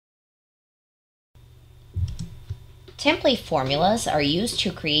Template formulas are used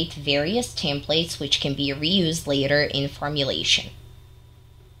to create various templates which can be reused later in formulation.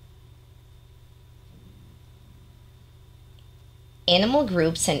 Animal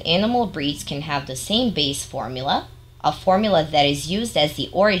groups and animal breeds can have the same base formula, a formula that is used as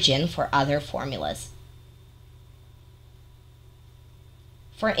the origin for other formulas.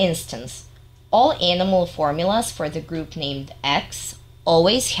 For instance, all animal formulas for the group named X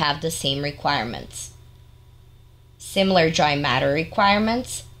always have the same requirements. Similar dry matter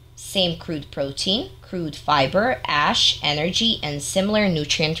requirements, same crude protein, crude fiber, ash, energy, and similar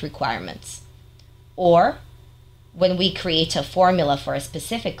nutrient requirements. Or, when we create a formula for a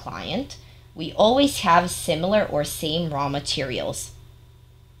specific client, we always have similar or same raw materials.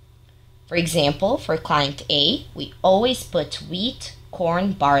 For example, for client A, we always put wheat,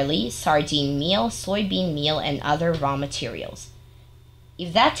 corn, barley, sardine meal, soybean meal, and other raw materials.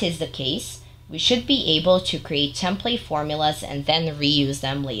 If that is the case, we should be able to create template formulas and then reuse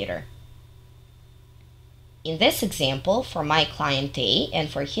them later. In this example, for my client A and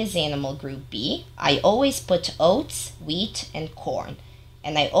for his animal group B, I always put oats, wheat, and corn,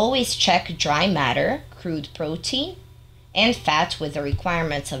 and I always check dry matter, crude protein, and fat with the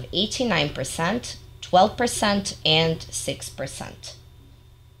requirements of 89%, 12%, and 6%.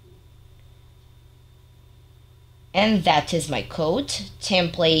 And that is my code,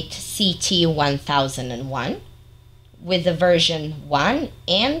 template CT1001, with the version 1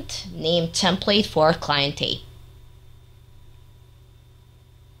 and name template for client A.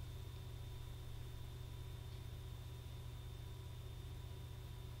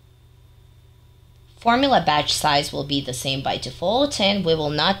 Formula batch size will be the same by default, and we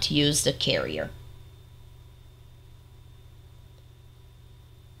will not use the carrier.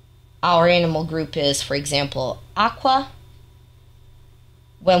 Our animal group is, for example, aqua.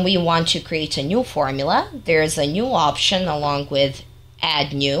 When we want to create a new formula, there is a new option along with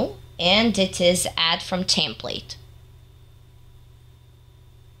add new, and it is add from template.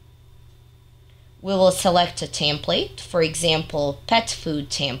 We will select a template, for example, pet food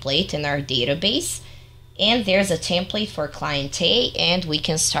template in our database, and there's a template for client A, and we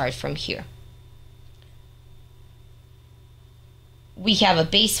can start from here. We have a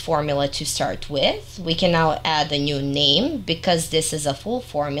base formula to start with. We can now add a new name because this is a full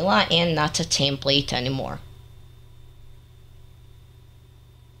formula and not a template anymore.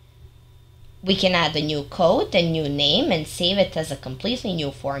 We can add a new code and new name and save it as a completely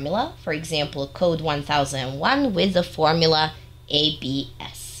new formula. For example, code 1001 with the formula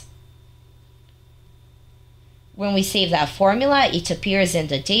ABS. When we save that formula, it appears in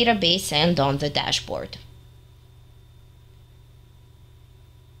the database and on the dashboard.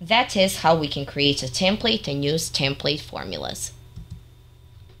 That is how we can create a template and use template formulas.